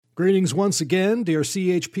Greetings once again, dear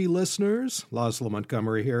CHP listeners. Laszlo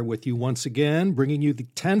Montgomery here with you once again, bringing you the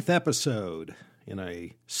 10th episode in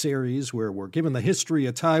a series where we're giving the history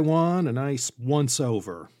of Taiwan a nice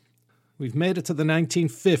once-over. We've made it to the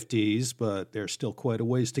 1950s, but there's still quite a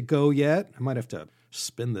ways to go yet. I might have to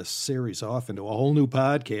spin this series off into a whole new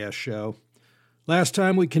podcast show. Last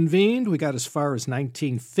time we convened, we got as far as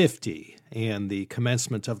 1950 and the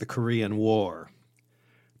commencement of the Korean War.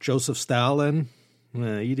 Joseph Stalin,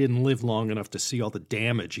 he didn't live long enough to see all the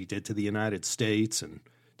damage he did to the United States and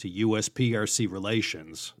to U.S. PRC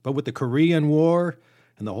relations. But with the Korean War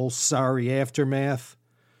and the whole sorry aftermath,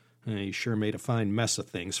 he sure made a fine mess of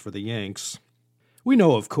things for the Yanks. We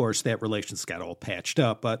know, of course, that relations got all patched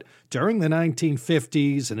up, but during the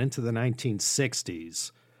 1950s and into the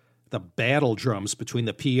 1960s, the battle drums between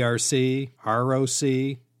the PRC,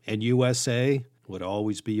 ROC, and USA would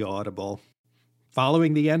always be audible.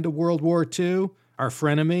 Following the end of World War II, our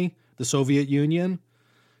frenemy, the Soviet Union,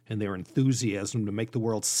 and their enthusiasm to make the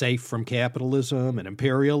world safe from capitalism and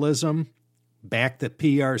imperialism, backed the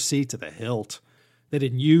PRC to the hilt. They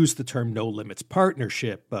didn't use the term no limits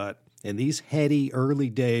partnership, but in these heady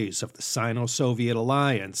early days of the Sino-Soviet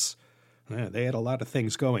alliance, they had a lot of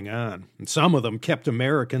things going on, and some of them kept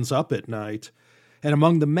Americans up at night. And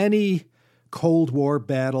among the many Cold War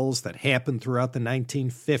battles that happened throughout the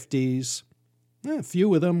 1950s, a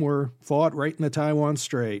few of them were fought right in the Taiwan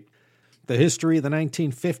Strait. The history of the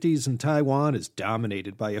 1950s in Taiwan is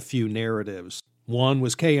dominated by a few narratives. One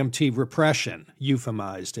was KMT repression,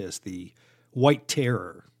 euphemized as the White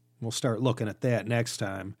Terror. We'll start looking at that next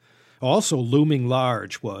time. Also looming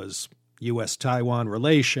large was U.S.-Taiwan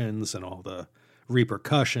relations and all the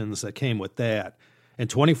repercussions that came with that. And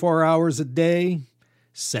 24 hours a day,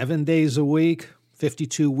 7 days a week,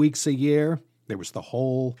 52 weeks a year, there was the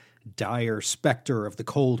whole dire specter of the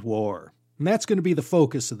Cold War. And that's going to be the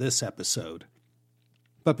focus of this episode.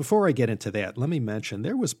 But before I get into that, let me mention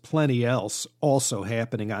there was plenty else also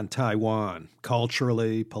happening on Taiwan,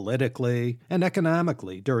 culturally, politically, and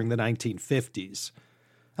economically during the 1950s.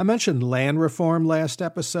 I mentioned land reform last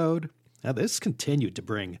episode. Now, this continued to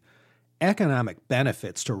bring economic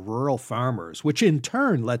benefits to rural farmers, which in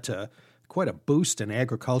turn led to quite a boost in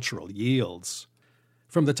agricultural yields.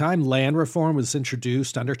 From the time land reform was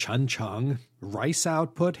introduced under Chen Cheng, rice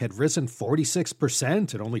output had risen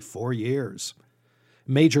 46% in only 4 years.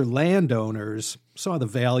 Major landowners saw the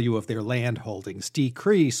value of their land holdings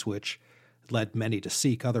decrease, which led many to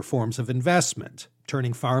seek other forms of investment,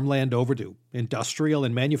 turning farmland over to industrial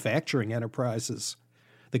and manufacturing enterprises.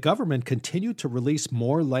 The government continued to release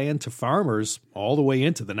more land to farmers all the way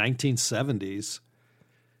into the 1970s.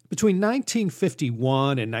 Between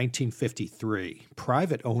 1951 and 1953,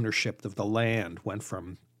 private ownership of the land went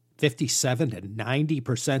from 57 to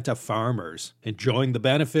 90% of farmers enjoying the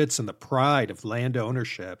benefits and the pride of land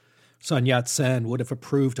ownership. Sun Yat-sen would have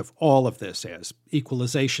approved of all of this, as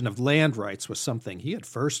equalization of land rights was something he had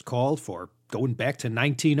first called for going back to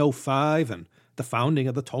 1905 and the founding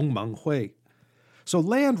of the Tongmenghui. So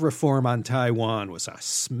land reform on Taiwan was a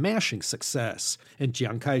smashing success, and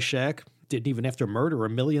Chiang Kai-shek didn't even have to murder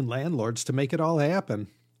 1 million landlords to make it all happen.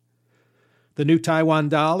 The new Taiwan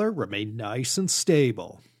dollar remained nice and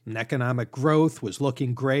stable, and economic growth was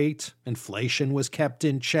looking great, inflation was kept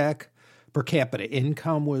in check, per capita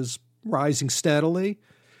income was rising steadily,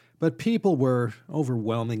 but people were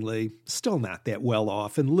overwhelmingly still not that well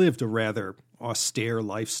off and lived a rather austere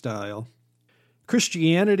lifestyle.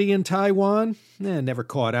 Christianity in Taiwan never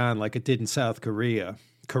caught on like it did in South Korea.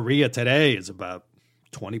 Korea today is about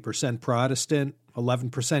 20% Protestant,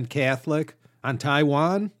 11% Catholic. On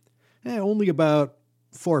Taiwan, only about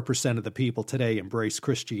 4% of the people today embrace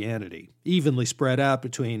Christianity, evenly spread out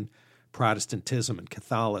between Protestantism and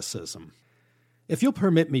Catholicism. If you'll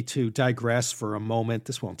permit me to digress for a moment,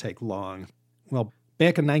 this won't take long. Well,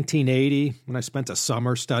 back in 1980, when I spent a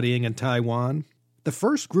summer studying in Taiwan, the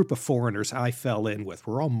first group of foreigners I fell in with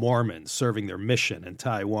were all Mormons serving their mission in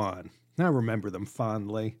Taiwan. I remember them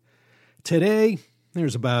fondly. Today,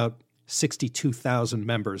 there's about 62,000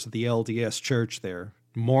 members of the LDS Church there.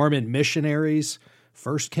 Mormon missionaries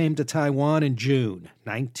first came to Taiwan in June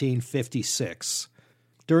 1956.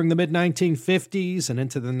 During the mid-1950s and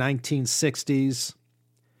into the 1960s,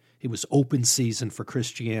 it was open season for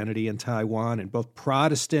Christianity in Taiwan, and both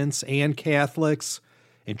Protestants and Catholics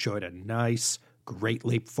enjoyed a nice, great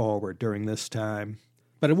leap forward during this time.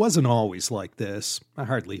 But it wasn't always like this. I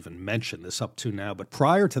hardly even mention this up to now, but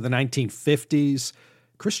prior to the 1950s,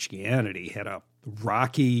 Christianity had a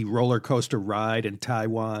rocky roller coaster ride in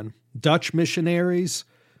Taiwan. Dutch missionaries,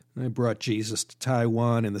 they brought Jesus to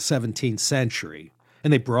Taiwan in the 17th century.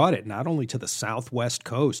 And they brought it not only to the southwest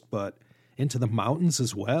coast, but into the mountains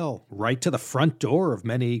as well, right to the front door of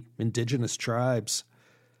many indigenous tribes.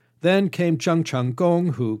 Then came Zheng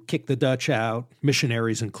Chenggong, who kicked the Dutch out,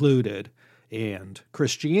 missionaries included, and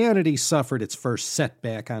Christianity suffered its first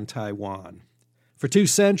setback on Taiwan. For 2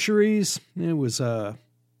 centuries, it was a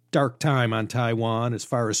dark time on Taiwan as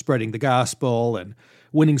far as spreading the gospel and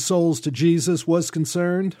winning souls to Jesus was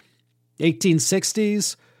concerned.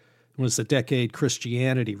 1860s was the decade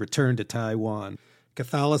Christianity returned to Taiwan.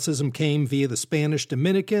 Catholicism came via the Spanish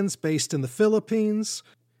Dominicans based in the Philippines,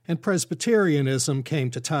 and Presbyterianism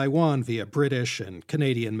came to Taiwan via British and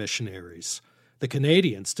Canadian missionaries. The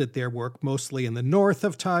Canadians did their work mostly in the north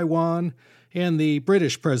of Taiwan, and the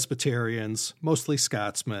British Presbyterians, mostly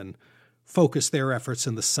Scotsmen, focused their efforts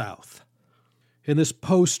in the south. In this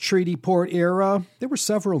post-treaty port era, there were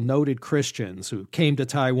several noted Christians who came to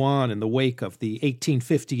Taiwan in the wake of the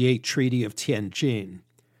 1858 Treaty of Tianjin.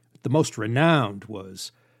 The most renowned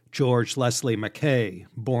was George Leslie Mackay,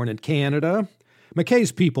 born in Canada.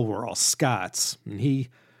 Mackay's people were all Scots, and he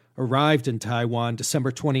arrived in Taiwan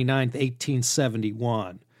December 29,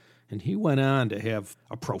 1871. And he went on to have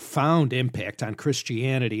a profound impact on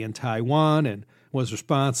Christianity in Taiwan and was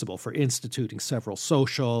responsible for instituting several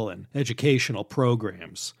social and educational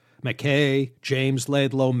programs. Mackay, James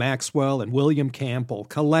Laidlaw Maxwell, and William Campbell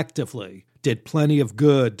collectively did plenty of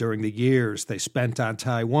good during the years they spent on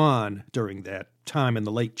Taiwan during that time in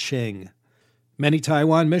the late Qing. Many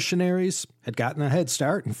Taiwan missionaries had gotten a head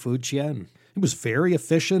start in Fujian. It was very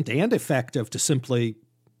efficient and effective to simply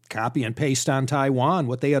copy and paste on Taiwan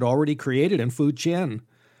what they had already created in Fujian.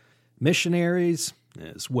 Missionaries,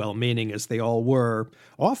 as well-meaning as they all were,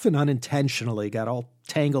 often unintentionally got all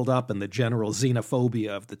tangled up in the general xenophobia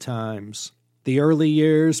of the times. The early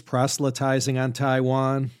years proselytizing on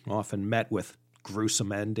Taiwan often met with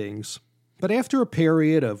gruesome endings. But after a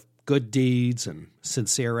period of good deeds and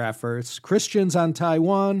sincere efforts, Christians on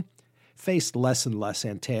Taiwan faced less and less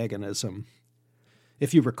antagonism.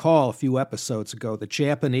 If you recall a few episodes ago, the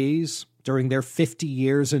Japanese, during their 50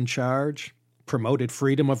 years in charge, promoted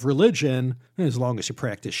freedom of religion as long as you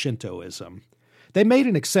practice Shintoism. They made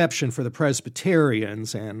an exception for the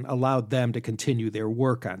Presbyterians and allowed them to continue their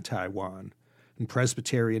work on Taiwan. And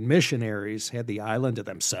Presbyterian missionaries had the island to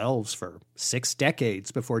themselves for 6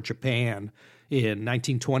 decades before Japan, in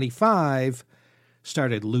 1925,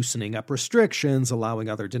 started loosening up restrictions, allowing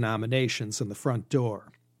other denominations in the front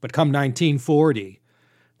door. But come 1940,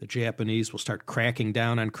 the Japanese will start cracking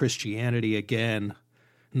down on Christianity again.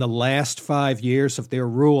 In the last 5 years of their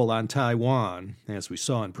rule on Taiwan, as we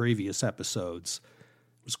saw in previous episodes,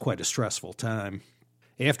 was quite a stressful time.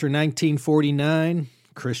 After 1949,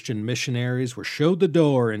 Christian missionaries were showed the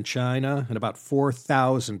door in China, and about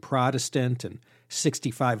 4,000 Protestant and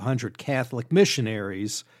 6,500 Catholic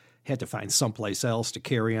missionaries had to find someplace else to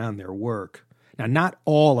carry on their work. Now, not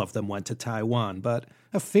all of them went to Taiwan, but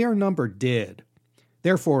a fair number did.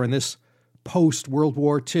 Therefore, in this post-World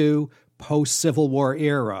War II, post-Civil War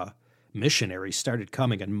era, missionaries started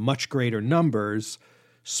coming in much greater numbers,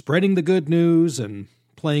 spreading the good news and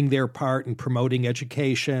playing their part in promoting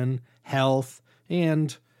education, health,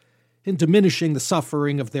 and in diminishing the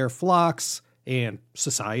suffering of their flocks and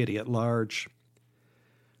society at large.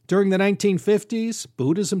 During the 1950s,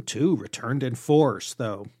 Buddhism too returned in force,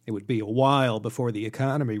 though it would be a while before the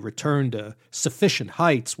economy returned to sufficient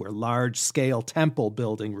heights where large-scale temple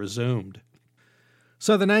building resumed.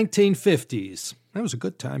 So the 1950s, that was a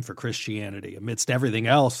good time for Christianity amidst everything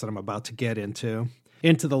else that I'm about to get into.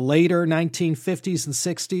 Into the later 1950s and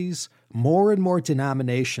 60s, more and more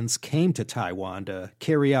denominations came to Taiwan to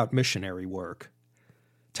carry out missionary work.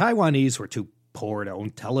 Taiwanese were too poor to own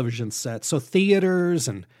television sets, so theaters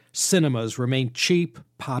and cinemas remained cheap,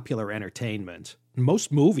 popular entertainment.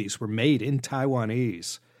 Most movies were made in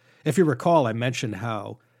Taiwanese. If you recall, I mentioned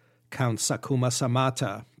how Count Sakuma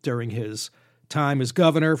Samata, during his time as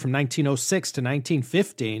governor from 1906 to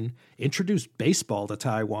 1915, introduced baseball to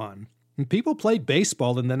Taiwan. And people played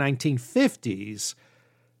baseball in the 1950s,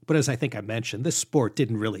 but as I think I mentioned, this sport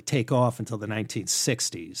didn't really take off until the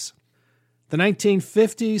 1960s. The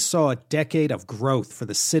 1950s saw a decade of growth for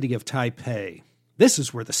the city of Taipei. This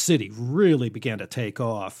is where the city really began to take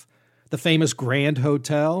off. The famous Grand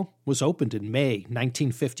Hotel was opened in May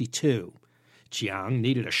 1952. Jiang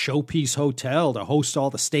needed a showpiece hotel to host all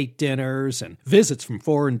the state dinners and visits from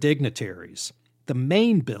foreign dignitaries. The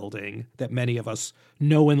main building that many of us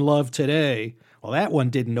know and love today, well, that one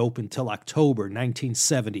didn't open till October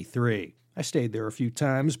 1973. I stayed there a few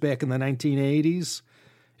times back in the 1980s.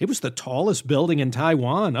 It was the tallest building in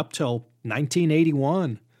Taiwan up till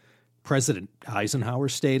 1981. President Eisenhower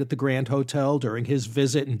stayed at the Grand Hotel during his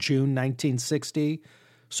visit in June 1960.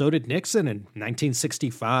 So did Nixon in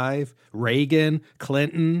 1965, Reagan,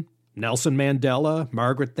 Clinton, Nelson Mandela,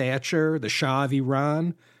 Margaret Thatcher, the Shah of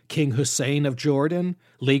Iran, King Hussein of Jordan,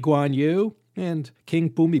 Lee Kuan Yew, and King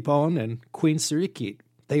Bhumibol and Queen Sirikit.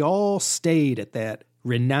 They all stayed at that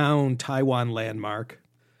renowned Taiwan landmark.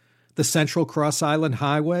 The Central Cross Island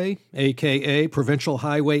Highway, a.k.a. Provincial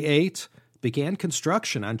Highway 8, began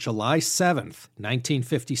construction on July 7th,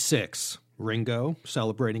 1956. Ringo,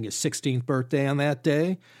 celebrating his 16th birthday on that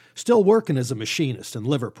day, still working as a machinist in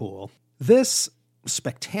Liverpool. This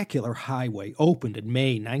spectacular highway opened in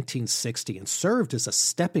May 1960 and served as a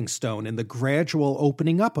stepping stone in the gradual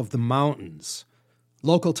opening up of the mountains.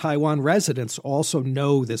 Local Taiwan residents also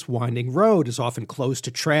know this winding road is often closed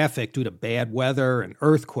to traffic due to bad weather and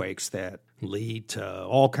earthquakes that lead to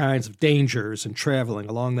all kinds of dangers in traveling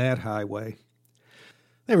along that highway.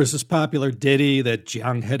 There was this popular ditty that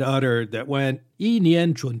Jiang had uttered that went, 一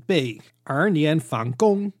年准备, 二年反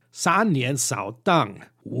攻, 三年扫荡,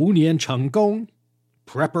 五年成功.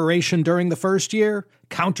 Preparation during the first year,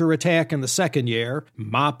 counterattack in the second year,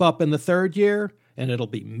 mop up in the third year, and it'll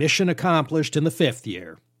be mission accomplished in the fifth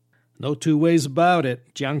year. No two ways about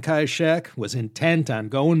it, Chiang Kai-shek was intent on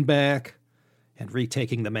going back and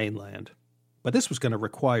retaking the mainland. But this was going to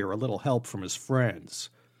require a little help from his friends.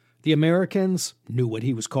 The Americans knew what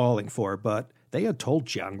he was calling for, but they had told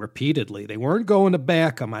Jiang repeatedly they weren't going to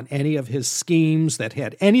back him on any of his schemes that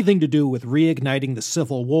had anything to do with reigniting the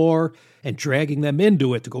Civil War and dragging them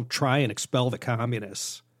into it to go try and expel the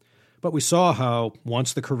communists. But we saw how,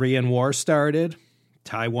 once the Korean War started,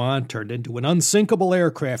 Taiwan turned into an unsinkable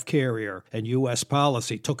aircraft carrier, and U.S.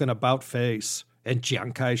 policy took an about-face, and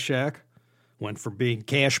Chiang Kai-shek went from being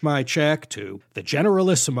cash my check to the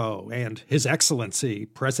Generalissimo and His Excellency,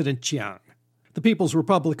 President Chiang. The People's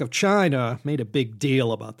Republic of China made a big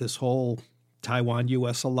deal about this whole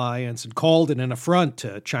Taiwan-U.S. alliance and called it an affront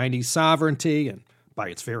to Chinese sovereignty and, by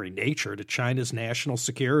its very nature, to China's national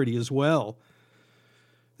security as well.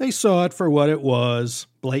 They saw it for what it was,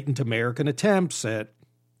 blatant American attempts at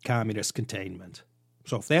communist containment.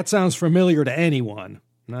 So if that sounds familiar to anyone,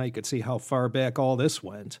 now you can see how far back all this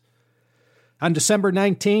went. On December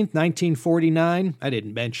 19, 1949, I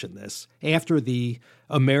didn't mention this, after the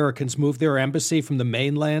Americans moved their embassy from the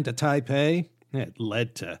mainland to Taipei, it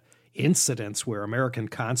led to incidents where American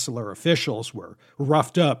consular officials were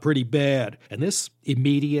roughed up pretty bad, and this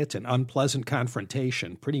immediate and unpleasant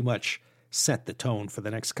confrontation pretty much set the tone for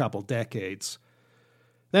the next couple decades.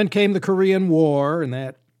 Then came the Korean War, and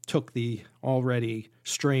that took the already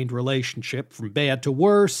strained relationship from bad to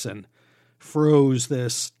worse and froze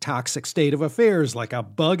this toxic state of affairs like a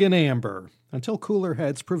bug in amber until cooler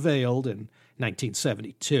heads prevailed in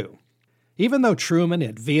 1972. Even though Truman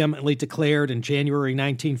had vehemently declared in January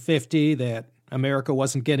 1950 that America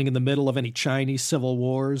wasn't getting in the middle of any Chinese civil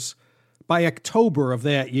wars, by October of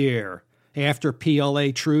that year, after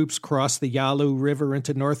PLA troops crossed the Yalu River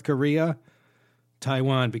into North Korea,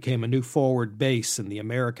 Taiwan became a new forward base in the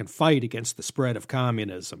American fight against the spread of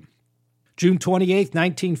communism. June 28,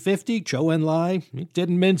 1950, Zhou Enlai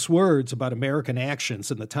didn't mince words about American actions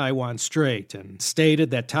in the Taiwan Strait and stated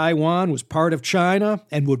that Taiwan was part of China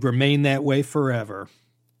and would remain that way forever.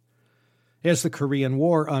 As the Korean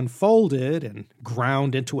War unfolded and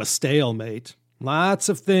ground into a stalemate, lots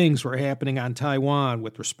of things were happening on Taiwan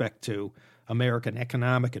with respect to American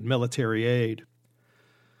economic and military aid.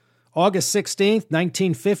 August 16,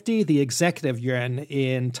 1950, the executive yuan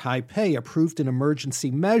in Taipei approved an emergency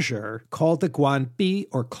measure called the Guanbi,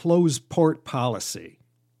 or Closed Port Policy.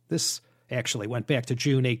 This actually went back to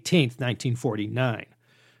June 18, 1949.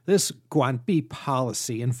 This Guanbi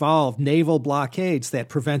policy involved naval blockades that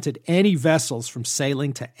prevented any vessels from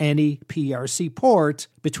sailing to any PRC port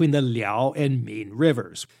between the Liao and Min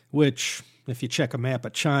rivers, which, if you check a map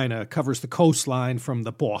of China, covers the coastline from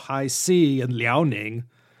the Bohai Sea and Liaoning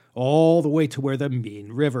all the way to where the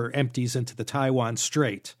Min River empties into the Taiwan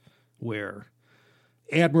Strait, where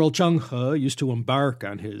Admiral Zheng He used to embark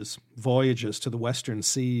on his voyages to the western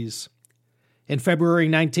seas. In February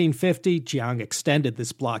 1950, Jiang extended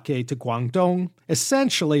this blockade to Guangdong,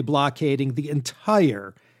 essentially blockading the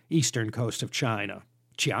entire eastern coast of China.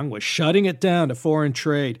 Jiang was shutting it down to foreign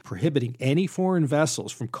trade, prohibiting any foreign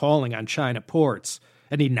vessels from calling on China ports.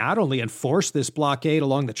 And he not only enforced this blockade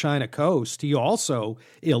along the China coast, he also,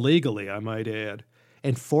 illegally I might add,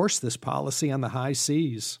 enforced this policy on the high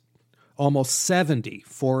seas. Almost 70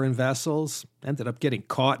 foreign vessels ended up getting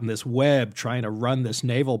caught in this web trying to run this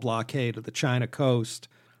naval blockade of the China coast.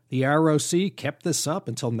 The ROC kept this up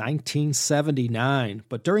until 1979,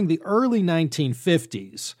 but during the early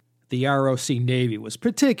 1950s, The ROC Navy was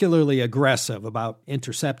particularly aggressive about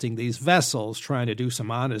intercepting these vessels, trying to do some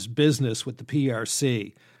honest business with the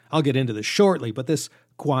PRC. I'll get into this shortly, but this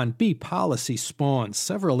Guanbi policy spawned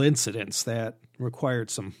several incidents that required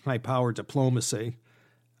some high-powered diplomacy.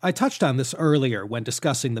 I touched on this earlier when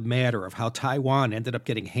discussing the matter of how Taiwan ended up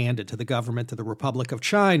getting handed to the government of the Republic of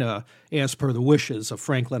China as per the wishes of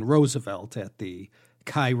Franklin Roosevelt at the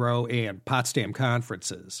Cairo and Potsdam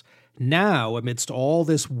conferences. Now, amidst all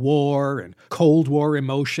this war and Cold War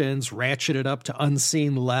emotions ratcheted up to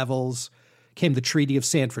unseen levels, came the Treaty of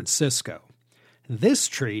San Francisco. This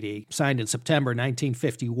treaty, signed in September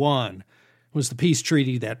 1951, was the peace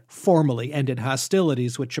treaty that formally ended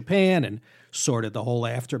hostilities with Japan and sorted the whole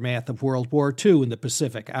aftermath of World War II in the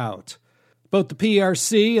Pacific out. Both the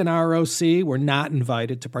PRC and ROC were not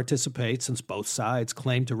invited to participate since both sides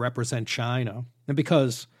claimed to represent China, and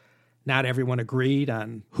because not everyone agreed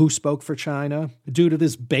on who spoke for China, due to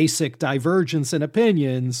this basic divergence in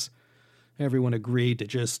opinions, everyone agreed to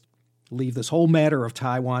just leave this whole matter of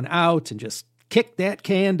Taiwan out and just kick that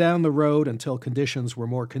can down the road until conditions were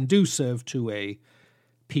more conducive to a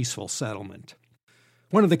peaceful settlement.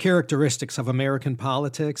 One of the characteristics of American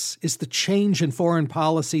politics is the change in foreign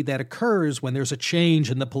policy that occurs when there's a change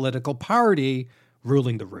in the political party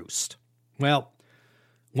ruling the roost. Well,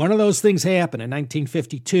 one of those things happened in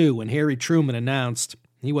 1952 when Harry Truman announced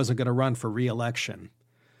he wasn't going to run for re-election.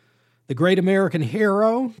 The great American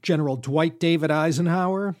hero, General Dwight David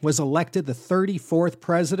Eisenhower, was elected the 34th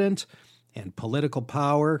president, and political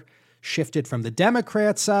power shifted from the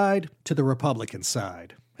Democrat side to the Republican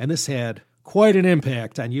side. And this had quite an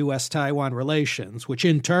impact on U.S.-Taiwan relations, which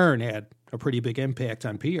in turn had a pretty big impact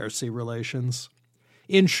on PRC relations.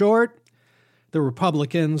 In short, the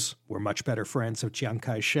Republicans were much better friends of Chiang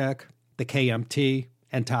Kai-shek, the KMT,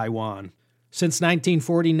 and Taiwan. Since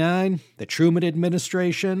 1949, the Truman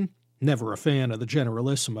administration, never a fan of the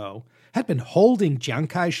Generalissimo, had been holding Chiang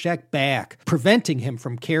Kai-shek back, preventing him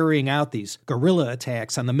from carrying out these guerrilla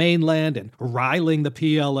attacks on the mainland and riling the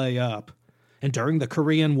PLA up. And during the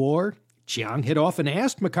Korean War, Chiang had often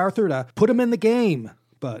asked MacArthur to put him in the game,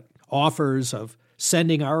 but offers of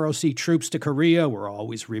sending ROC troops to Korea were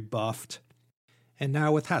always rebuffed. And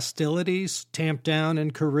now with hostilities tamped down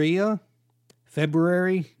in Korea,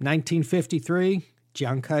 February 1953,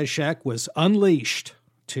 Chiang Kai-shek was unleashed.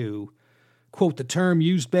 To quote the term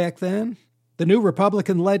used back then, the new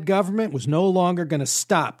Republican-led government was no longer going to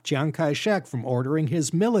stop Chiang Kai-shek from ordering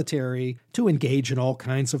his military to engage in all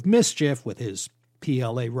kinds of mischief with his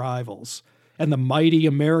PLA rivals. And the mighty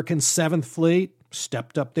American 7th Fleet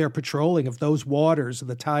stepped up their patrolling of those waters of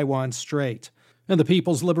the Taiwan Strait. And the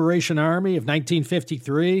People's Liberation Army of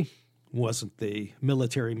 1953 wasn't the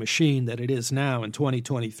military machine that it is now in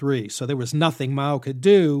 2023, so there was nothing Mao could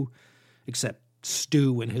do except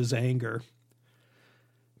stew in his anger.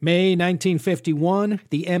 May 1951,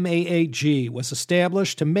 the MAAG was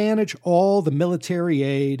established to manage all the military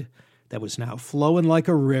aid that was now flowing like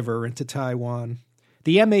a river into Taiwan.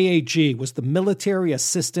 The MAAG was the Military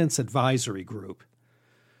Assistance Advisory Group.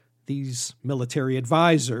 These military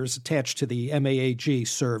advisors attached to the MAAG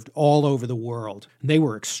served all over the world. They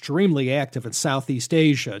were extremely active in Southeast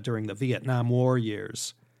Asia during the Vietnam War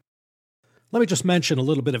years. Let me just mention a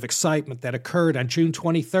little bit of excitement that occurred on June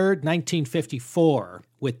 23, 1954,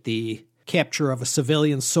 with the capture of a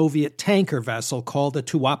civilian Soviet tanker vessel called the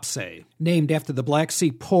Tuapse. Named after the Black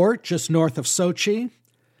Sea port just north of Sochi,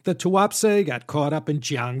 the Tuapse got caught up in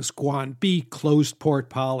Jiang's Guanbi closed port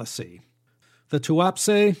policy. The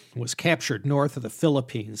Tuapse was captured north of the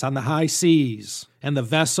Philippines on the high seas, and the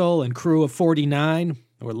vessel and crew of 49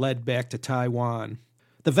 were led back to Taiwan.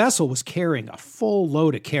 The vessel was carrying a full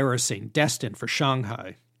load of kerosene destined for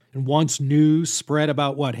Shanghai, and once news spread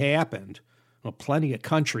about what happened, well, plenty of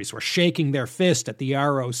countries were shaking their fist at the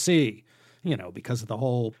ROC, because of the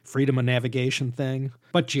whole freedom of navigation thing.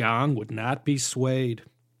 But Jiang would not be swayed.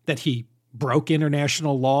 That he broke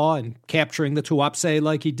international law in capturing the Tuapse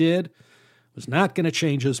like he did was not going to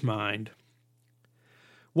change his mind.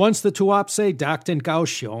 Once the Tuapse docked in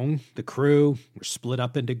Kaohsiung, the crew were split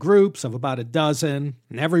up into groups of about a dozen,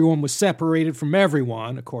 and everyone was separated from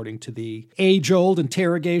everyone according to the age-old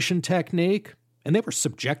interrogation technique, and they were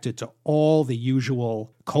subjected to all the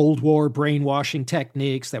usual Cold War brainwashing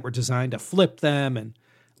techniques that were designed to flip them and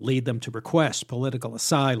lead them to request political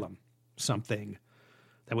asylum, something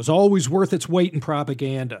that was always worth its weight in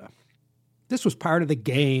propaganda. This was part of the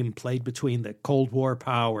game played between the Cold War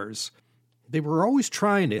powers. They were always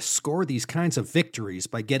trying to score these kinds of victories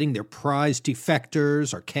by getting their prize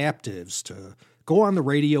defectors or captives to go on the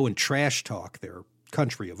radio and trash talk their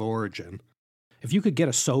country of origin. If you could get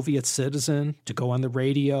a Soviet citizen to go on the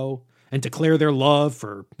radio and declare their love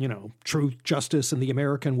for, truth, justice, and the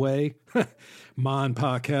American way, Ma and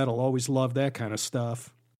Pa Cat will always love that kind of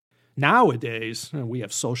stuff. Nowadays, we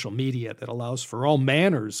have social media that allows for all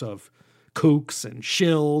manners of kooks and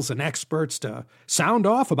shills and experts to sound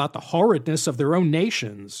off about the horridness of their own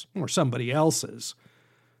nations or somebody else's.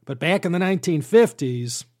 But back in the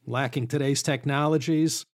 1950s, lacking today's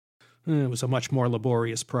technologies, it was a much more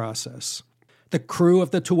laborious process. The crew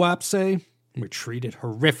of the Tuapse were treated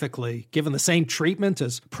horrifically, given the same treatment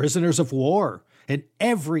as prisoners of war, and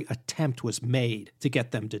every attempt was made to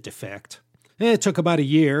get them to defect. It took about a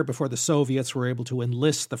year before the Soviets were able to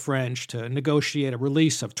enlist the French to negotiate a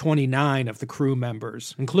release of 29 of the crew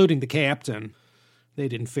members, including the captain. They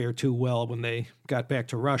didn't fare too well when they got back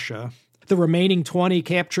to Russia. The remaining 20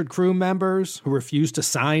 captured crew members, who refused to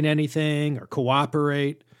sign anything or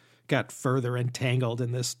cooperate, got further entangled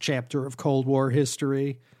in this chapter of Cold War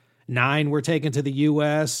history. 9 were taken to the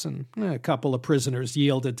U.S., and a couple of prisoners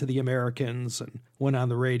yielded to the Americans and went on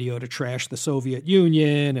the radio to trash the Soviet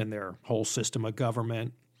Union and their whole system of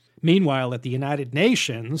government. Meanwhile, at the United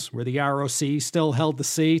Nations, where the ROC still held the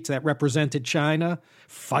seat that represented China,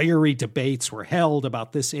 fiery debates were held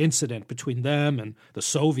about this incident between them and the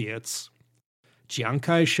Soviets. Chiang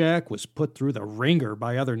Kai-shek was put through the ringer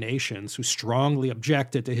by other nations who strongly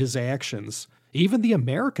objected to his actions. Even the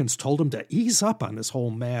Americans told him to ease up on this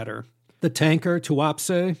whole matter. The tanker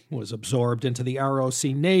Tuapse was absorbed into the ROC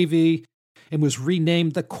Navy and was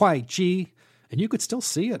renamed the Kwai-ji, and you could still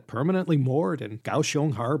see it permanently moored in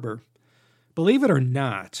Kaohsiung Harbor. Believe it or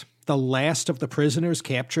not, the last of the prisoners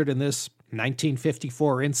captured in this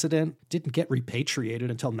 1954 incident didn't get repatriated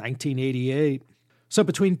until 1988. So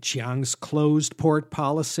between Chiang's closed port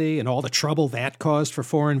policy and all the trouble that caused for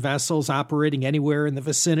foreign vessels operating anywhere in the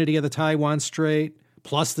vicinity of the Taiwan Strait,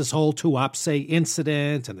 plus this whole Tuapse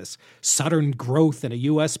incident and this sudden growth in a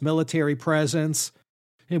U.S. military presence,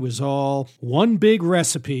 it was all one big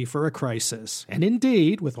recipe for a crisis. And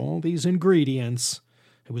indeed, with all these ingredients,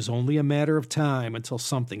 it was only a matter of time until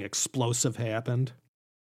something explosive happened.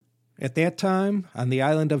 At that time, on the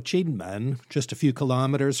island of Jinmen, just a few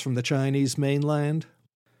kilometers from the Chinese mainland,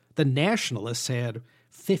 the nationalists had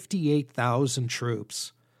 58,000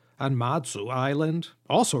 troops. On Matsu Island,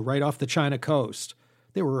 also right off the China coast,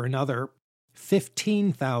 there were another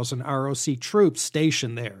 15,000 ROC troops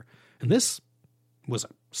stationed there, and this was a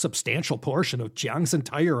substantial portion of Chiang's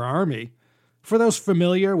entire army. For those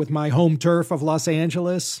familiar with my home turf of Los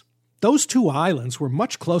Angeles, those two islands were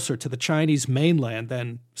much closer to the Chinese mainland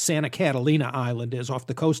than Santa Catalina Island is off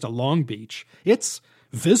the coast of Long Beach. It's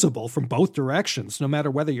visible from both directions, no matter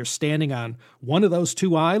whether you're standing on one of those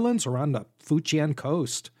two islands or on the Fujian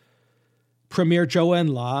coast. Premier Zhou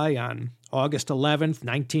Enlai, on August 11th,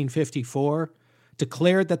 1954,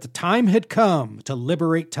 declared that the time had come to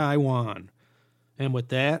liberate Taiwan. And with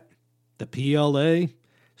that, the PLA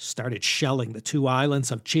started shelling the two islands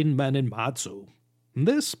of Jinmen and Matsu.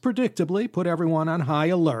 This predictably put everyone on high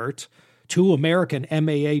alert. 2 American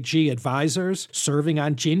MAAG advisors serving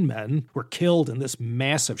on Jinmen were killed in this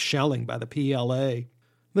massive shelling by the PLA.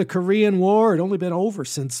 The Korean War had only been over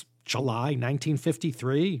since July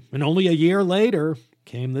 1953, and only a year later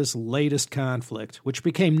came this latest conflict, which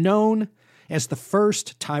became known as the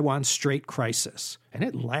First Taiwan Strait Crisis, and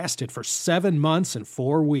it lasted for 7 months and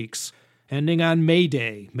 4 weeks, ending on May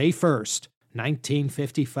Day, May 1st,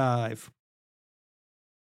 1955.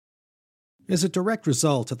 As a direct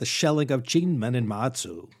result of the shelling of Jinmen and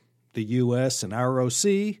Matsu, the U.S. and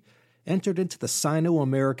ROC entered into the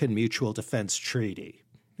Sino-American Mutual Defense Treaty.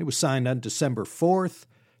 It was signed on December 4th,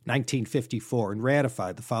 1954, and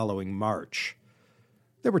ratified the following March.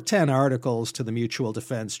 There were 10 articles to the Mutual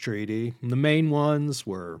Defense Treaty, and the main ones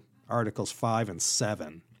were Articles 5 and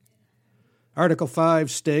 7. Article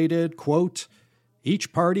 5 stated, quote,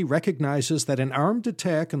 "Each party recognizes that an armed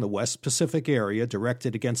attack in the West Pacific area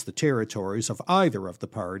directed against the territories of either of the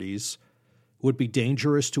parties would be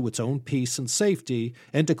dangerous to its own peace and safety,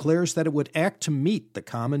 and declares that it would act to meet the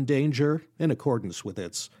common danger in accordance with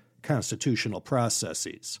its constitutional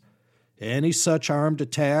processes. Any such armed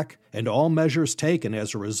attack, and all measures taken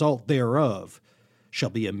as a result thereof,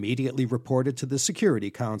 shall be immediately reported to the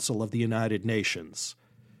Security Council of the United Nations.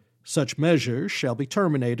 Such measures shall be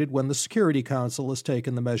terminated when the Security Council has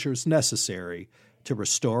taken the measures necessary to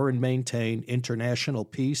restore and maintain international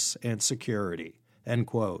peace and security." End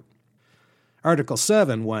quote. Article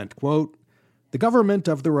 7 went, quote, "The government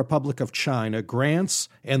of the Republic of China grants,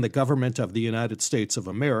 and the government of the United States of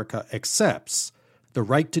America accepts, the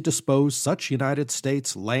right to dispose such United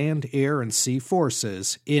States land, air, and sea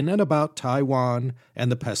forces in and about Taiwan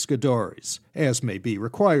and the pescadores, as may be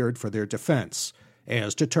required for their defense,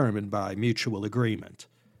 as determined by mutual agreement."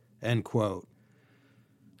 End quote.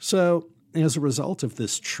 So, as a result of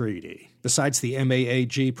this treaty, besides the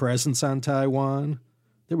MAAG presence on Taiwan,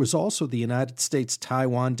 there was also the United States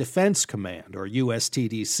Taiwan Defense Command, or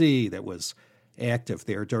USTDC, that was active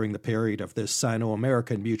there during the period of this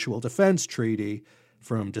Sino-American Mutual Defense Treaty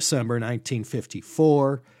from December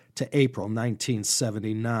 1954 to April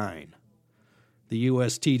 1979. The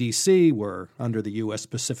USTDC were under the U.S.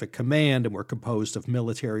 Pacific Command and were composed of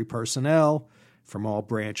military personnel from all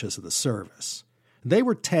branches of the service. They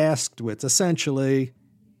were tasked with essentially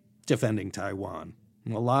defending Taiwan.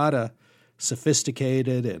 A lot of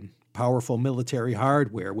sophisticated and powerful military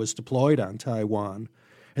hardware was deployed on Taiwan,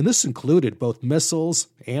 and this included both missiles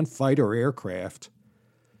and fighter aircraft.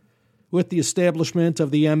 With the establishment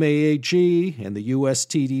of the MAAG and the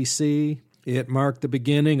USTDC, it marked the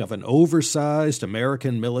beginning of an oversized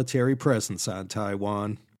American military presence on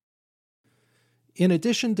Taiwan. In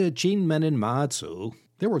addition to Jinmen and Matsu,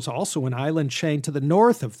 there was also an island chain to the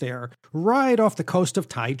north of there, right off the coast of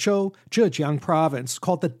Taichou, Zhejiang province,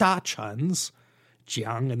 called the Dachuns.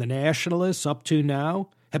 Jiang and the nationalists, up to now,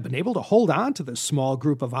 had been able to hold on to this small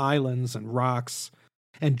group of islands and rocks.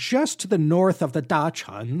 And just to the north of the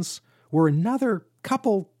Dachuns were another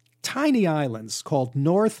couple tiny islands called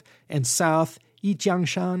North and South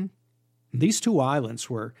Yijiangshan. These two islands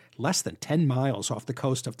were less than 10 miles off the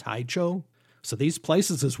coast of Taichou. So these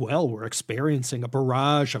places as well were experiencing a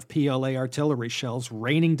barrage of PLA artillery shells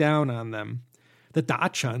raining down on them. The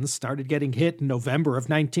Dachuns started getting hit in November of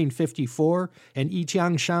 1954 and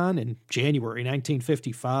Yijiangshan in January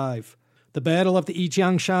 1955. The Battle of the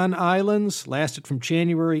Yijiangshan Islands lasted from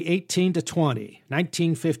January 18 to 20,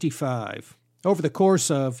 1955. Over the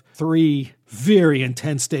course of 3 very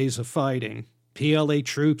intense days of fighting, PLA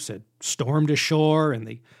troops had stormed ashore and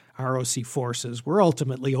the ROC forces were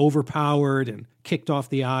ultimately overpowered and kicked off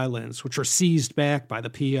the islands, which were seized back by the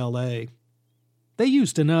PLA. They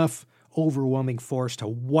used enough overwhelming force to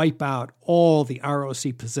wipe out all the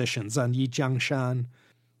ROC positions on Yijiangshan.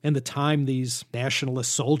 In the time these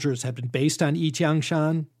nationalist soldiers had been based on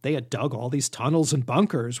Yijiangshan, they had dug all these tunnels and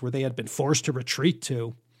bunkers where they had been forced to retreat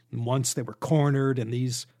to. And once they were cornered in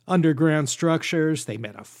these underground structures, they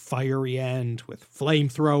met a fiery end with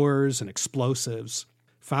flamethrowers and explosives.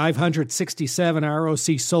 567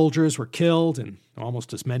 ROC soldiers were killed and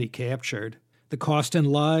almost as many captured. The cost in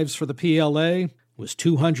lives for the PLA was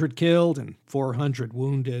 200 killed and 400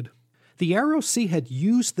 wounded. The ROC had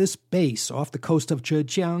used this base off the coast of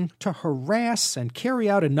Zhejiang to harass and carry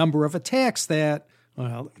out a number of attacks that,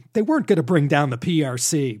 well, they weren't going to bring down the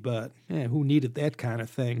PRC, but who needed that kind of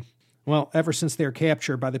thing? Well, ever since their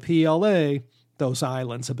capture by the PLA, those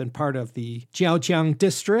islands have been part of the Jiaojiang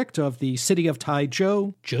district of the city of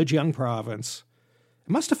Taizhou, Zhejiang province. It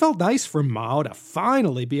must have felt nice for Mao to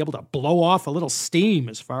finally be able to blow off a little steam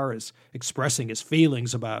as far as expressing his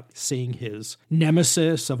feelings about seeing his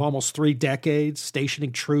nemesis of almost 3 decades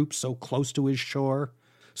stationing troops so close to his shore.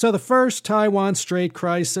 So the first Taiwan Strait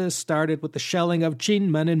crisis started with the shelling of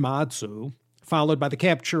Jinmen and Matsu, followed by the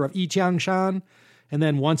capture of Yijiangshan, and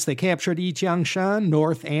then once they captured Yijiangshan,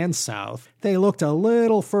 north and south, they looked a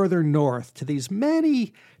little further north to these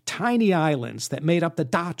many tiny islands that made up the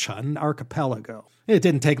Dachun archipelago. It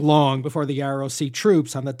didn't take long before the ROC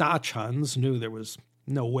troops on the Dachuns knew there was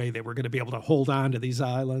no way they were going to be able to hold on to these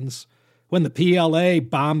islands. When the PLA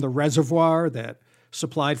bombed the reservoir that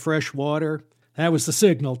supplied fresh water, that was the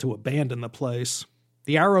signal to abandon the place.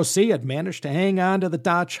 The ROC had managed to hang on to the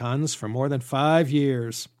Dachuns for more than 5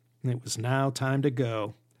 years. It was now time to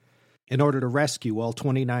go. In order to rescue all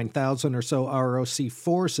 29,000 or so ROC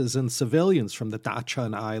forces and civilians from the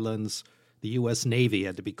Dachun Islands, the U.S. Navy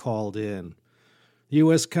had to be called in. The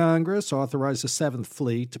U.S. Congress authorized the 7th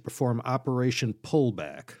Fleet to perform Operation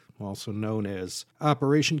Pullback, also known as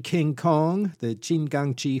Operation King Kong, the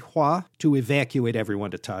Jingangji Hua, to evacuate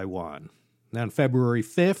everyone to Taiwan. On February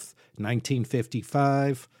 5th,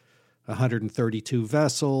 1955, 132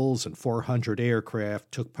 vessels and 400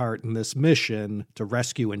 aircraft took part in this mission to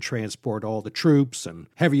rescue and transport all the troops and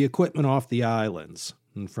heavy equipment off the islands.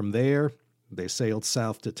 And from there, they sailed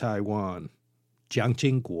south to Taiwan. Jiang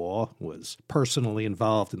Jingguo was personally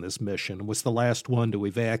involved in this mission and was the last one to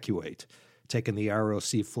evacuate, taking the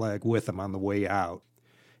ROC flag with him on the way out.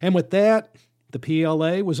 And with that, the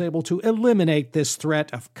PLA was able to eliminate this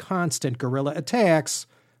threat of constant guerrilla attacks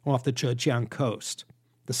off the Zhejiang coast.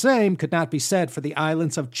 The same could not be said for the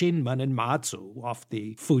islands of Jinmen and Matsu off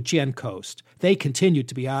the Fujian coast. They continued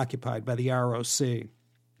to be occupied by the ROC.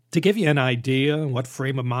 To give you an idea what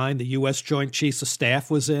frame of mind the U.S. Joint Chiefs of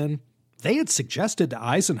Staff was in, they had suggested to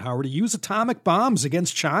Eisenhower to use atomic bombs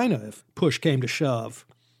against China if push came to shove.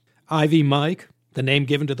 Ivy Mike, the name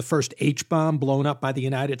given to the first H-bomb blown up by the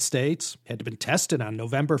United States, had been tested on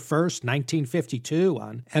November 1st, 1952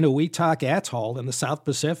 on Enewetak Atoll in the South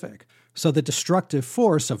Pacific. So the destructive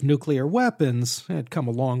force of nuclear weapons had come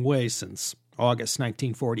a long way since August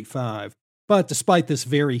 1945. But despite this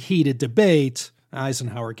very heated debate,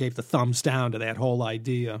 Eisenhower gave the thumbs down to that whole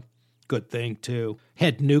idea. Good thing, too.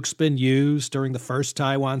 Had nukes been used during the first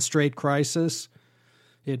Taiwan Strait crisis,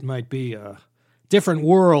 it might be a different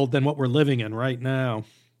world than what we're living in right now.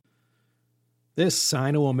 This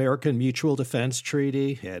Sino-American Mutual Defense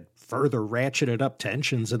Treaty had further ratcheted up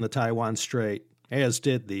tensions in the Taiwan Strait, as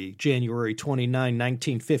did the January 29,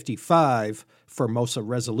 1955 Formosa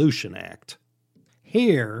Resolution Act.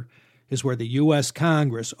 Here is where the U.S.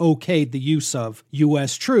 Congress okayed the use of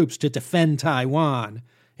U.S. troops to defend Taiwan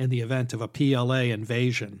in the event of a PLA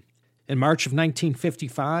invasion. In March of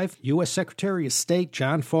 1955, U.S. Secretary of State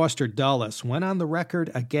John Foster Dulles went on the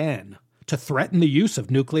record again to threaten the use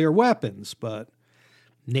of nuclear weapons, but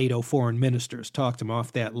NATO foreign ministers talked him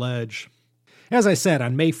off that ledge. As I said,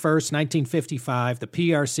 on May 1st, 1955, the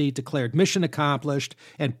PRC declared mission accomplished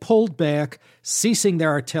and pulled back, ceasing their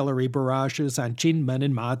artillery barrages on Jinmen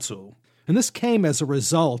and Matsu. And this came as a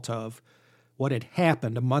result of what had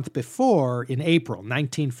happened a month before in April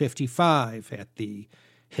 1955 at the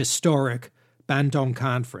historic Bandung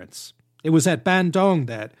Conference. It was at Bandung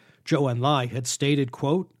that Zhou Enlai had stated,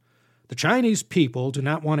 quote, "The Chinese people do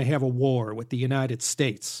not want to have a war with the United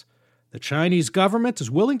States. The Chinese government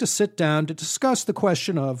is willing to sit down to discuss the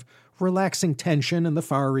question of relaxing tension in the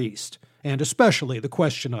Far East, and especially the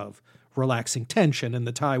question of relaxing tension in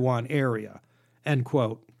the Taiwan area," end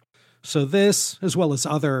quote. So this, as well as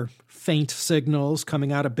other faint signals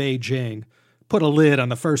coming out of Beijing, put a lid on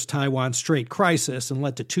the first Taiwan Strait crisis and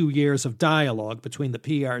led to 2 years of dialogue between the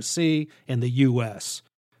PRC and the U.S.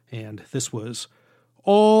 And this was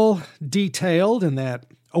all detailed in that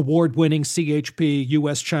award-winning CHP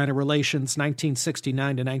U.S.-China Relations 1969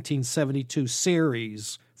 to 1972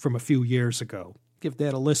 series from a few years ago. Give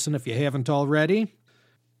that a listen if you haven't already.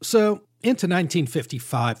 So, into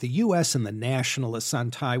 1955, the U.S. and the nationalists on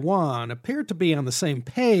Taiwan appeared to be on the same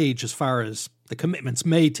page as far as the commitments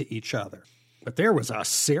made to each other. But there was a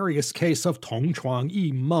serious case of Tong Chuang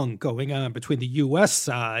Yi Meng going on between the U.S.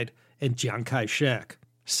 side and Chiang Kai-shek.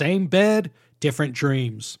 Same bed, different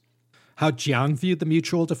dreams. How Chiang viewed the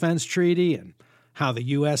Mutual Defense Treaty and how the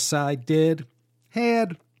U.S. side did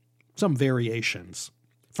had some variations.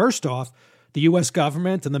 First off, the U.S.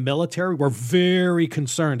 government and the military were very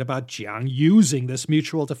concerned about Chiang using this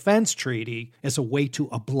Mutual Defense Treaty as a way to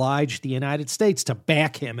oblige the United States to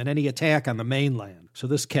back him in any attack on the mainland. So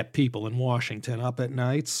this kept people in Washington up at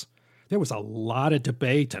nights. There was a lot of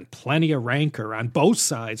debate and plenty of rancor on both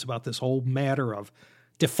sides about this whole matter of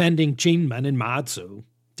defending Jinmen and Matsu.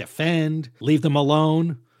 Defend, leave them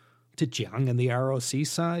alone. To Chiang and the ROC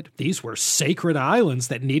side, these were sacred islands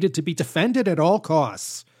that needed to be defended at all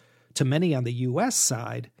costs. To many on the U.S.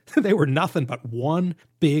 side, they were nothing but one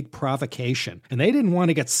big provocation, and they didn't want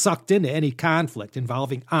to get sucked into any conflict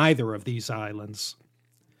involving either of these islands.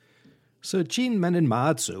 So Jinmen and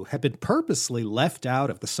Matsu had been purposely left out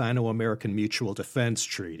of the Sino-American Mutual Defense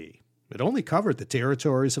Treaty. It only covered the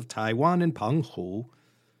territories of Taiwan and Penghu.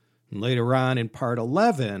 And later on in Part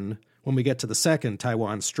 11, when we get to the second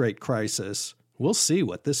Taiwan Strait crisis, we'll see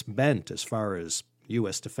what this meant as far as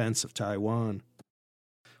U.S. defense of Taiwan.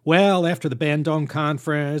 Well, after the Bandung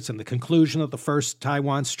Conference and the conclusion of the first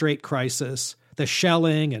Taiwan Strait crisis, the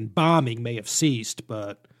shelling and bombing may have ceased,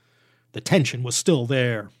 but the tension was still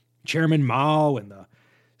there. Chairman Mao and the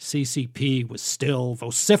CCP was still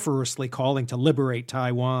vociferously calling to liberate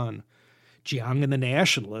Taiwan. Chiang and the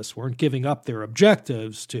nationalists weren't giving up their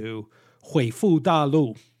objectives to Huifu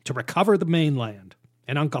Dalu, to recover the mainland.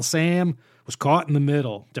 And Uncle Sam was caught in the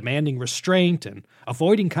middle, demanding restraint and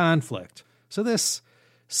avoiding conflict. So this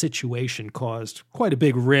situation caused quite a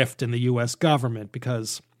big rift in the U.S. government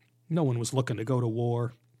because no one was looking to go to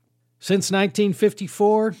war. Since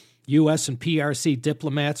 1954, U.S. and PRC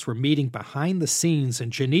diplomats were meeting behind the scenes in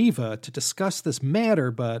Geneva to discuss this matter,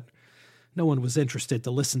 but no one was interested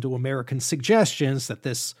to listen to American suggestions that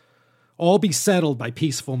this all be settled by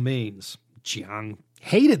peaceful means. Chiang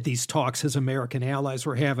hated these talks his American allies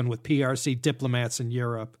were having with PRC diplomats in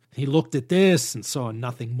Europe. He looked at this and saw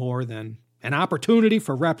nothing more than an opportunity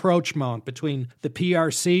for rapprochement between the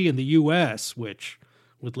PRC and the U.S., which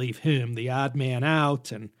would leave him the odd man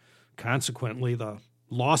out, and consequently the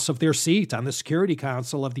loss of their seat on the Security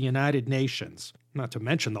Council of the United Nations, not to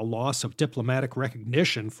mention the loss of diplomatic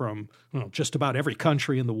recognition from just about every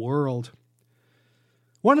country in the world.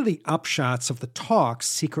 One of the upshots of the talks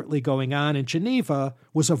secretly going on in Geneva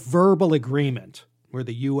was a verbal agreement where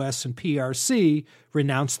the U.S. and PRC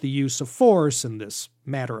renounced the use of force in this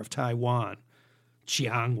matter of Taiwan.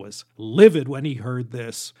 Chiang was livid when he heard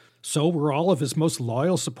this. So were all of his most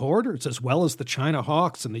loyal supporters, as well as the China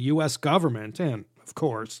hawks and the U.S. government, and, of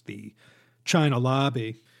course, the China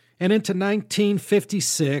lobby. And into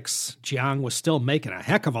 1956, Chiang was still making a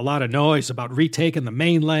heck of a lot of noise about retaking the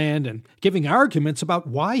mainland and giving arguments about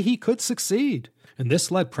why he could succeed. And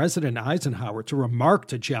this led President Eisenhower to remark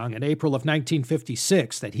to Chiang in April of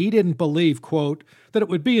 1956 that he didn't believe, quote, that it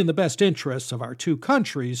would be in the best interests of our two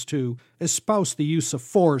countries to espouse the use of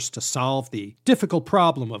force to solve the difficult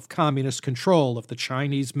problem of communist control of the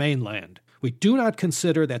Chinese mainland. We do not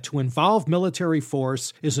consider that to involve military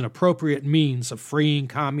force is an appropriate means of freeing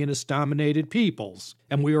communist-dominated peoples,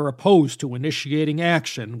 and we are opposed to initiating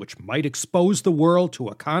action which might expose the world to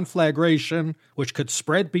a conflagration which could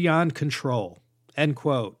spread beyond control. End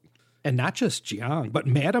quote. And not just Jiang, but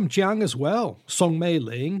Madame Jiang as well, Song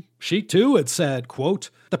Mei-ling. She too had said, quote,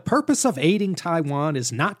 "The purpose of aiding Taiwan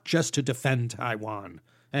is not just to defend Taiwan."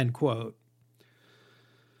 End quote.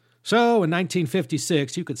 So in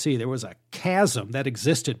 1956, you could see there was a chasm that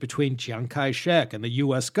existed between Chiang Kai-shek and the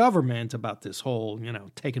U.S. government about this whole,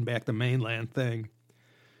 taking back the mainland thing.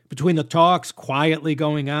 Between the talks quietly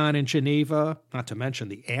going on in Geneva, not to mention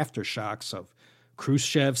the aftershocks of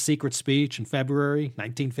Khrushchev's secret speech in February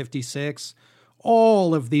 1956,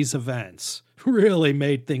 all of these events really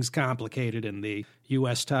made things complicated in the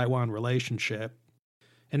U.S.-Taiwan relationship.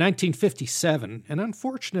 In 1957, an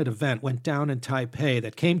unfortunate event went down in Taipei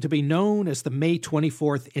that came to be known as the May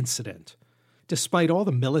 24th incident. Despite all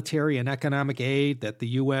the military and economic aid that the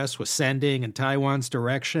U.S. was sending in Taiwan's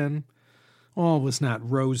direction, all was not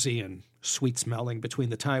rosy and sweet-smelling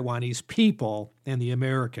between the Taiwanese people and the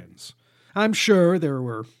Americans. I'm sure there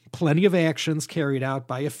were plenty of actions carried out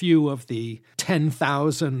by a few of the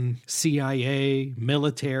 10,000 CIA,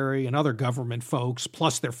 military, and other government folks,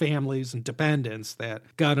 plus their families and dependents, that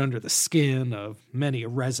got under the skin of many a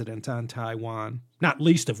resident on Taiwan, not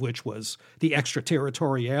least of which was the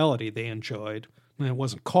extraterritoriality they enjoyed. It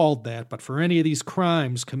wasn't called that, but for any of these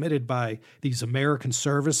crimes committed by these American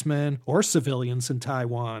servicemen or civilians in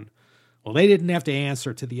Taiwan, well, they didn't have to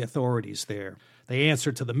answer to the authorities there. They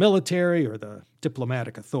answered to the military or the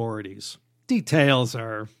diplomatic authorities. Details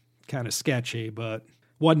are kind of sketchy, but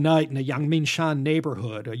one night in a Yangmingshan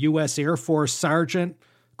neighborhood, a U.S. Air Force sergeant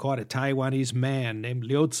caught a Taiwanese man named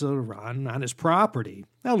Liu Ziran on his property,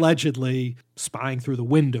 allegedly spying through the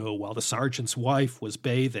window while the sergeant's wife was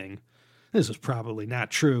bathing. This is probably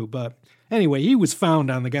not true, but anyway, he was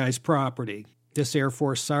found on the guy's property. This Air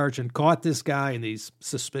Force sergeant caught this guy in these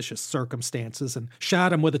suspicious circumstances and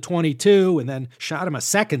shot him with a .22 and then shot him a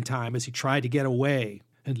second time as he tried to get away,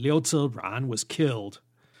 and Liu Ziran was killed.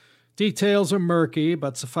 Details are murky,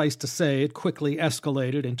 but suffice to say it quickly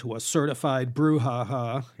escalated into a certified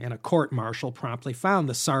brouhaha, and a court-martial promptly found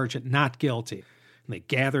the sergeant not guilty. And they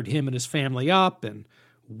gathered him and his family up and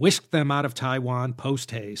whisked them out of Taiwan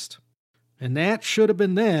post-haste. And that should have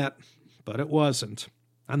been that, but it wasn't.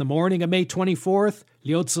 On the morning of May 24th,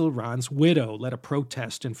 Liu Ziran's widow led a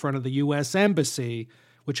protest in front of the U.S. Embassy,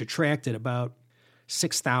 which attracted about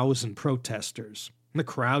 6,000 protesters. The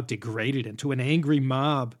crowd degraded into an angry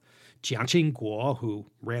mob. Jiang Jingguo, who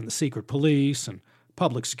ran the secret police and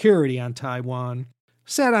public security on Taiwan,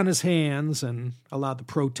 sat on his hands and allowed the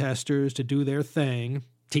protesters to do their thing,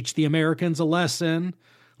 teach the Americans a lesson,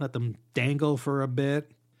 let them dangle for a bit.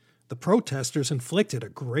 The protesters inflicted a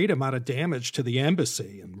great amount of damage to the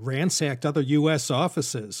embassy and ransacked other U.S.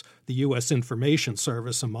 offices, the U.S. Information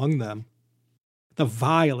Service among them. The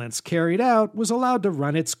violence carried out was allowed to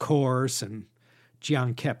run its course, and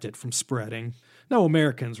Jiang kept it from spreading. No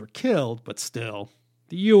Americans were killed, but still.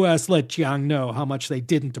 The U.S. let Jiang know how much they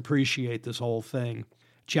didn't appreciate this whole thing.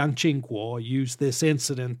 Jiang Jingguo used this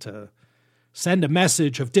incident to send a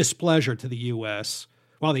message of displeasure to the U.S.,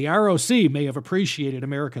 while the ROC may have appreciated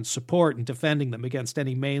American support in defending them against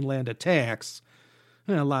any mainland attacks,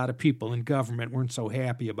 a lot of people in government weren't so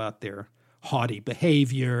happy about their haughty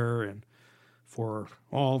behavior and for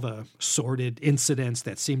all the sordid incidents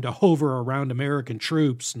that seemed to hover around American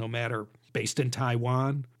troops, no matter based in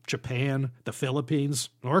Taiwan, Japan, the Philippines,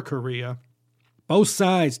 or Korea. Both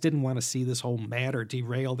sides didn't want to see this whole matter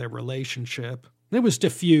derail their relationship. It was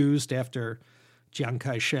diffused after Chiang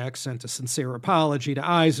Kai-shek sent a sincere apology to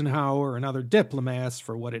Eisenhower and other diplomats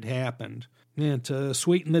for what had happened. And to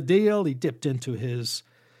sweeten the deal, he dipped into his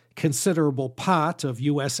considerable pot of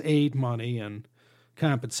U.S. aid money and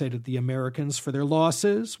compensated the Americans for their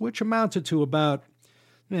losses, which amounted to about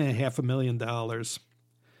 $500,000.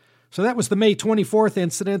 So that was the May 24th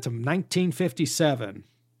incident of 1957.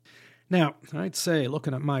 Now, I'd say,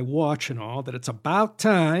 looking at my watch and all, that it's about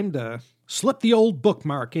time to slip the old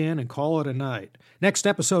bookmark in and call it a night. Next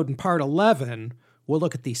episode in part 11, we'll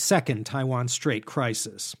look at the second Taiwan Strait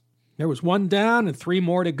crisis. There was one down and 3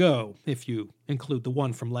 more to go, if you include the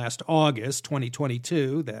one from last August,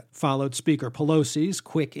 2022, that followed Speaker Pelosi's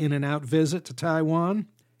quick in-and-out visit to Taiwan.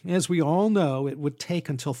 As we all know, it would take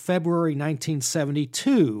until February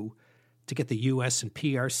 1972 to get the U.S. and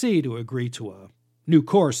PRC to agree to a new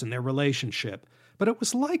course in their relationship. But it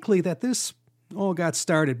was likely that this all got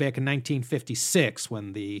started back in 1956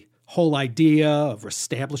 when the whole idea of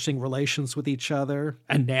establishing relations with each other,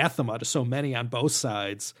 anathema to so many on both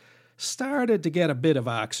sides, started to get a bit of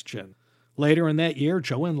oxygen. Later in that year,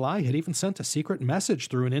 Zhou Enlai had even sent a secret message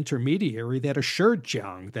through an intermediary that assured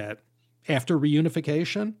Jiang that after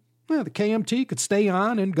reunification, the KMT could stay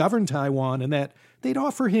on and govern Taiwan and that they'd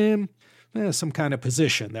offer him some kind of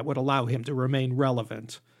position that would allow him to remain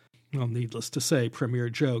relevant. Well, needless to say, Premier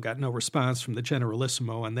Zhou got no response from the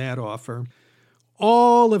Generalissimo on that offer.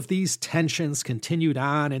 All of these tensions continued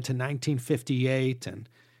on into 1958, and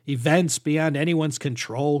events beyond anyone's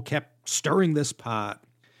control kept stirring this pot.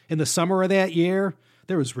 In the summer of that year,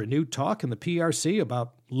 there was renewed talk in the PRC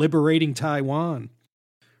about liberating Taiwan.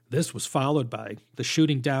 This was followed by the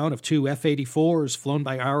shooting down of 2 F-84s flown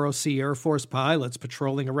by ROC Air Force pilots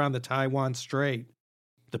patrolling around the Taiwan Strait.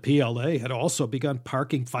 The PLA had also begun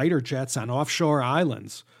parking fighter jets on offshore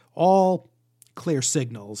islands, all clear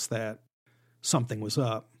signals that something was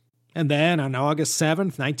up. And then, on August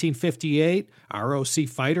 7th, 1958, ROC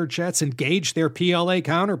fighter jets engaged their PLA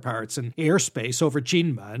counterparts in airspace over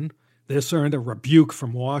Jinmen. This earned a rebuke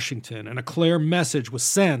from Washington, and a clear message was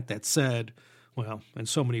sent that said, well, in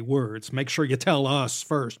so many words, make sure you tell us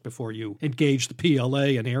first before you engage the PLA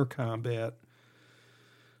in air combat.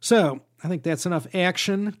 So, I think that's enough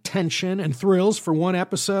action, tension, and thrills for one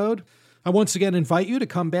episode. I once again invite you to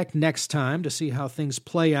come back next time to see how things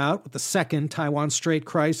play out with the second Taiwan Strait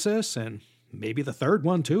crisis, and maybe the third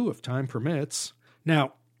one too, if time permits.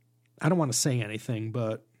 Now, I don't want to say anything,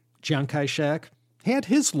 but Chiang Kai-shek had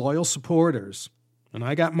his loyal supporters. And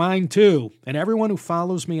I got mine too. And everyone who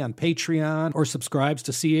follows me on Patreon or subscribes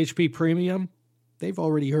to CHP Premium, they've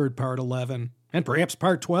already heard part 11, and perhaps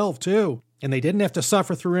part 12 too. And they didn't have to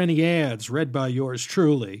suffer through any ads read by yours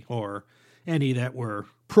truly, or any that were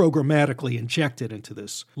programmatically injected into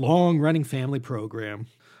this long-running family program.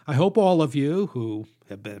 I hope all of you who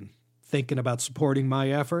have been thinking about supporting my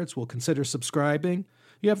efforts will consider subscribing.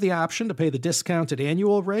 You have the option to pay the discounted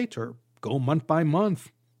annual rate or go month by month.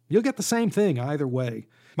 You'll get the same thing either way.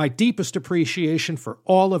 My deepest appreciation for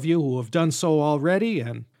all of you who have done so already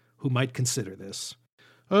and who might consider this.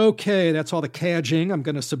 Okay, that's all the cadging I'm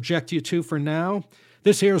going to subject you to for now.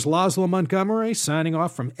 This here's Laszlo Montgomery signing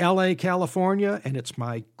off from L.A., California, and it's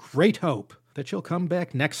my great hope that you'll come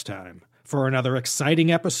back next time for another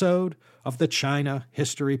exciting episode of the China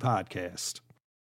History Podcast.